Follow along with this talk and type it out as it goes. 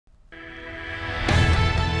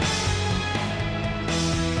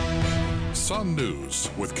Sun News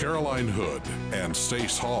with Caroline Hood and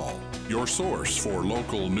Stace Hall, your source for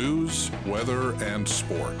local news, weather, and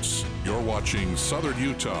sports. You're watching Southern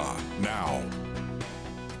Utah Now.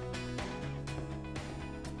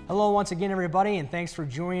 Hello once again, everybody, and thanks for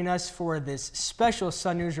joining us for this special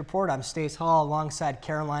Sun News Report. I'm Stace Hall alongside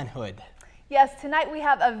Caroline Hood. Yes, tonight we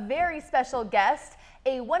have a very special guest,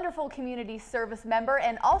 a wonderful community service member,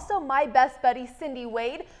 and also my best buddy, Cindy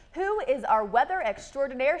Wade, who is our weather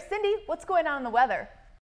extraordinaire. Cindy, what's going on in the weather?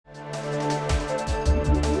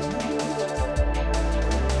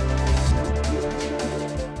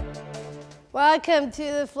 Welcome to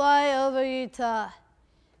the Flyover Utah.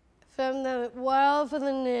 From the World for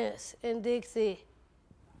the News in Dixie.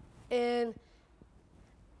 And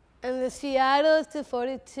the Seattle to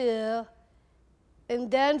 42, in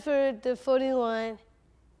Denver to 41,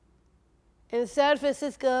 in San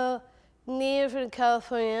Francisco near from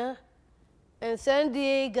California, and San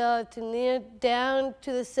Diego to near down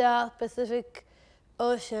to the South Pacific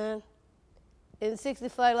Ocean, in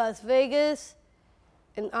 65 Las Vegas,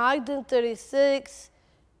 in Ogden 36,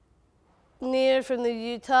 near from the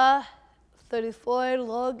Utah, 34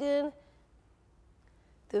 Logan,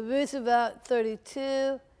 the Roosevelt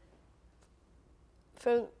 32,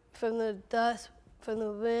 from the dust, from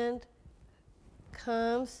the wind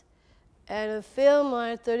comes, and a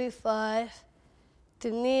Fillmore 35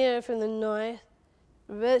 to near from the north.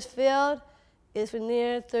 Richfield is from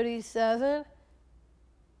near 37,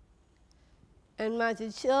 and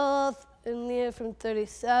Monticello near from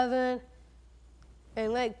 37,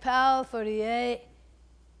 and Lake Powell 48,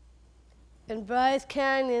 and Bryce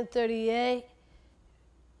Canyon 38,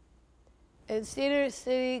 and Cedar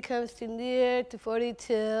City comes to near to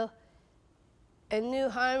 42, and New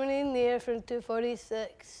Harmony near from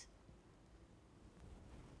 246,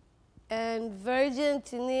 and Virgin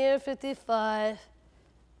to near 55,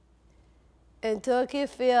 and Tokyo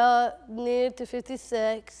Field near to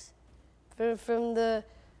 56, from the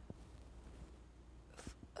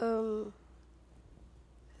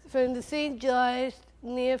St. George,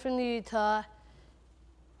 near from Utah,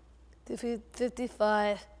 to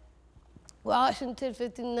 55. Washington,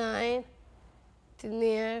 59, to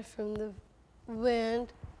near from the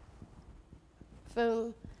wind.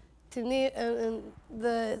 To near, and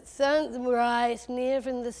the sunrise near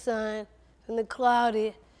from the sun, from the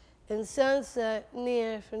cloudy, and sunset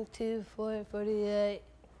near from 2:48.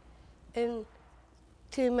 And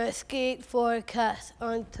to Mesquite forecast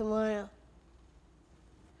on tomorrow.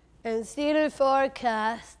 And Cedar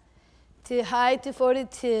forecast to high to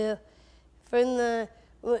 42 from the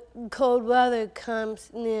cold weather comes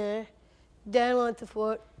near, down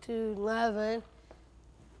to 11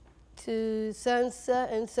 to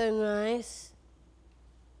sunset and sunrise.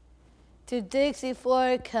 To Dixie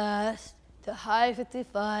forecast to high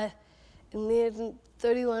 55 and near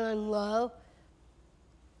 31 on low.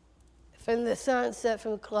 From the sunset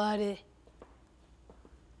from cloudy.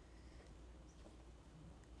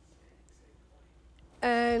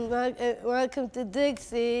 And welcome to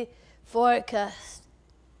Dixie forecast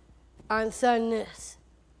on Sun News.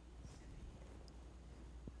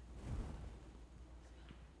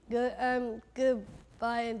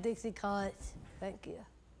 Goodbye in Dixie College. Thank you.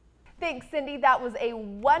 Thanks, Cindy. That was a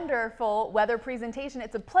wonderful weather presentation.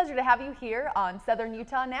 It's a pleasure to have you here on Southern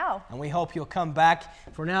Utah Now. And we hope you'll come back.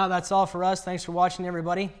 For now, that's all for us. Thanks for watching,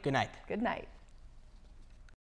 everybody. Good night. Good night.